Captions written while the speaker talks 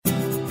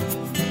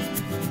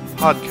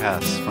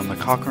Podcasts from the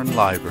Cochrane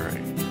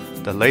Library,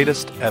 the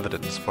latest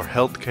evidence for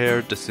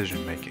healthcare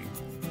decision-making.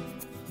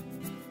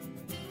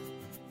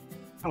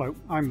 Hello,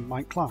 I'm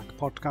Mike Clark,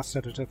 podcast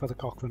editor for the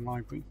Cochrane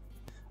Library.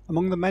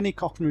 Among the many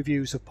Cochrane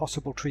reviews of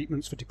possible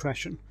treatments for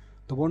depression,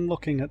 the one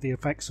looking at the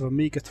effects of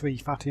omega-3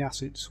 fatty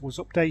acids was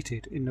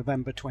updated in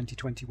November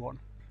 2021.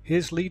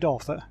 Here's lead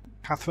author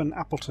Catherine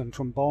Appleton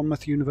from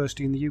Bournemouth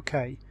University in the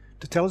UK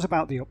to tell us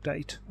about the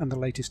update and the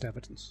latest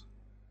evidence.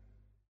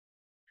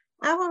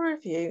 Our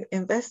review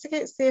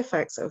investigates the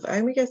effects of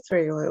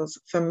omega-3 oils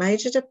for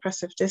major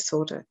depressive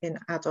disorder in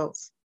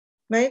adults.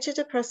 Major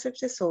depressive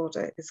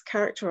disorder is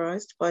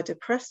characterized by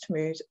depressed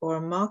mood or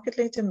a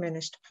markedly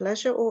diminished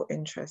pleasure or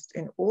interest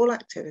in all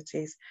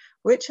activities,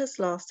 which has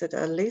lasted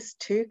at least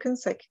 2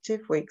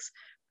 consecutive weeks,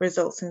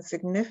 results in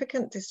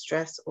significant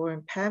distress or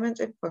impairment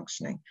in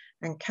functioning,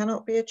 and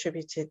cannot be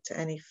attributed to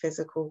any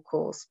physical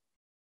cause.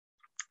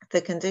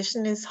 The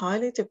condition is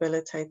highly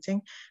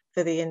debilitating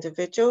for the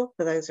individual,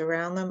 for those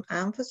around them,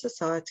 and for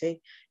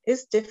society,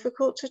 is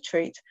difficult to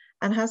treat,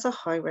 and has a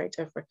high rate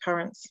of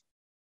recurrence.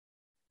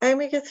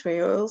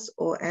 Omega-3 oils,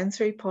 or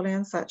N3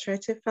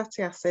 polyunsaturated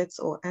fatty acids,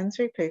 or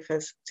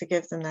N3-PUFAs, to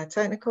give them their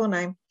technical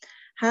name,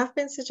 have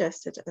been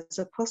suggested as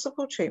a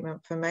possible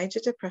treatment for major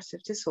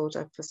depressive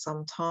disorder for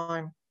some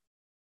time.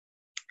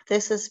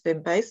 This has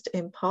been based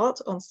in part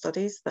on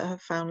studies that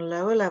have found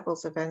lower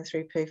levels of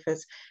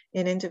N3-PUFAs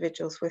in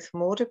individuals with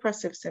more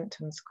depressive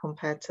symptoms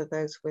compared to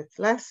those with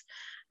less,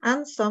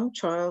 and some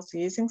trials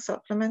using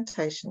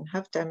supplementation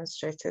have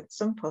demonstrated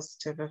some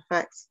positive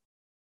effects.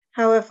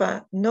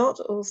 However,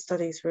 not all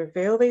studies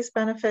reveal these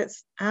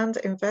benefits, and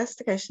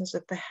investigations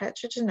of the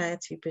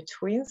heterogeneity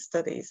between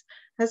studies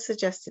has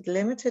suggested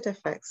limited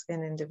effects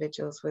in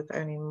individuals with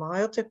only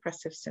mild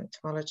depressive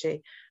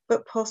symptomology,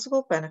 but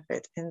possible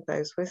benefit in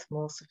those with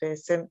more severe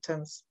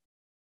symptoms.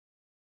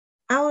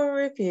 Our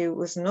review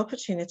was an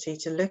opportunity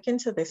to look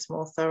into this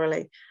more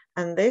thoroughly,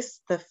 and this,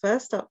 the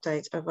first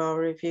update of our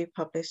review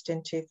published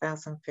in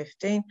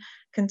 2015,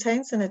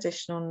 contains an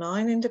additional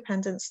 9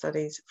 independent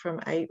studies from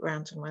 8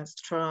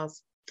 randomized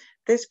trials.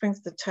 This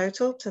brings the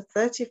total to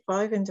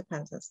 35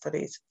 independent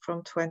studies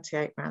from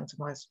 28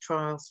 randomized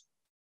trials.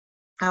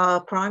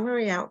 Our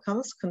primary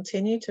outcomes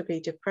continue to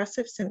be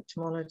depressive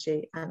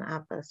symptomology and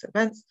adverse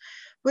events,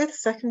 with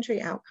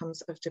secondary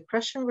outcomes of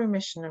depression,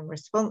 remission and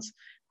response,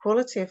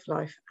 quality of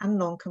life, and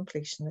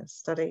non-completion of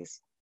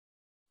studies.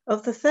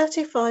 Of the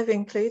 35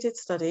 included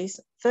studies,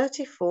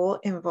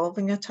 34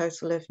 involving a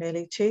total of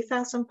nearly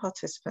 2,000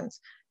 participants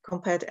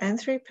compared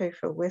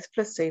N3-PUFA with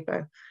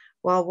placebo,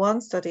 while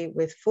one study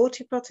with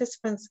 40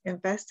 participants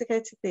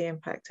investigated the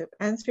impact of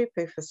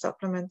N3-PUFA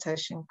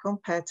supplementation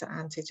compared to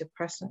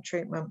antidepressant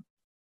treatment.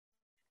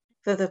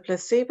 For the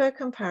placebo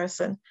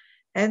comparison,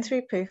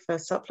 N3-PUFA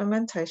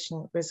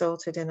supplementation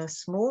resulted in a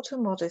small to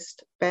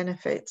modest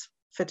benefit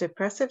for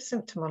depressive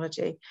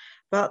symptomology,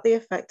 but the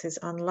effect is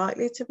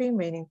unlikely to be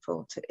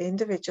meaningful to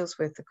individuals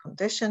with the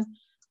condition,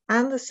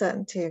 and the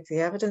certainty of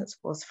the evidence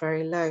was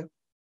very low.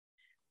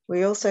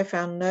 We also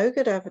found no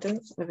good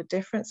evidence of a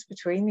difference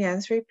between the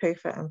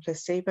N3-PUFA and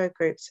placebo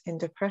groups in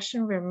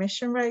depression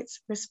remission rates,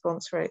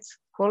 response rates,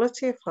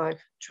 quality of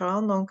life,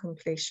 trial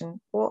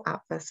non-completion, or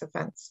adverse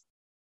events.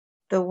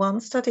 The one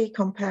study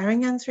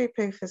comparing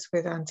N3-PUFAs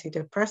with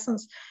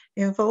antidepressants,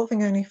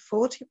 involving only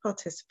 40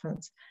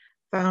 participants,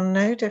 found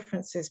no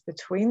differences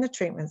between the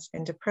treatments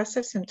in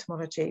depressive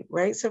symptomology,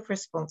 rates of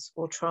response,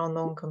 or trial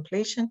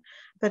non-completion,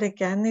 but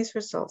again, these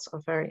results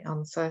are very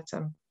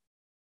uncertain.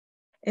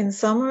 In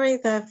summary,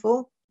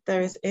 therefore,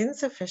 there is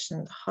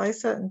insufficient high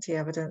certainty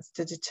evidence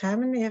to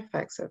determine the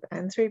effects of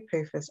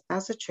N3-PUFAs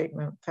as a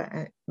treatment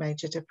for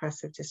major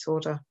depressive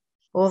disorder.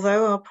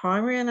 Although our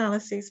primary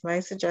analyses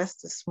may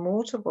suggest a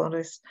small to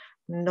modest,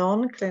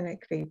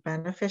 non-clinically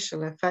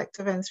beneficial effect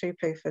of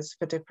N3-PUFAs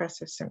for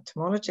depressive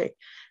symptomology,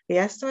 the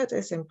estimate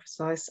is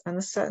imprecise and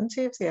the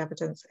certainty of the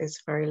evidence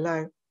is very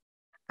low.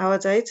 Our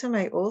data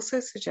may also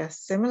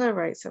suggest similar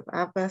rates of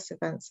adverse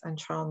events and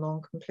trial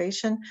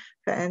non-completion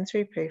for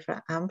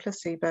N3-PUFA and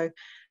placebo,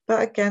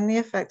 but again, the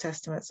effect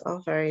estimates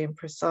are very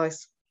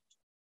imprecise.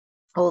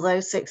 Although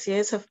 6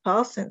 years have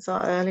passed since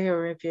our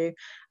earlier review,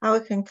 our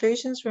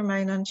conclusions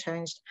remain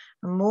unchanged,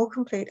 and more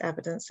complete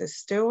evidence is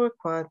still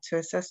required to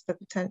assess the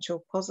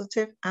potential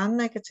positive and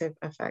negative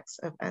effects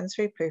of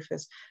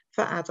N3-PUFAs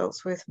for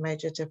adults with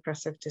major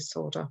depressive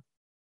disorder.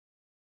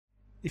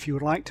 If you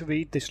would like to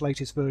read this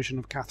latest version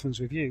of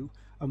Catherine's review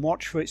and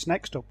watch for its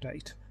next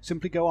update,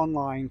 simply go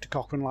online to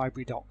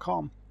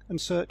cochranelibrary.com and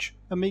search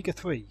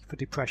omega-3 for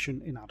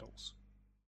depression in adults.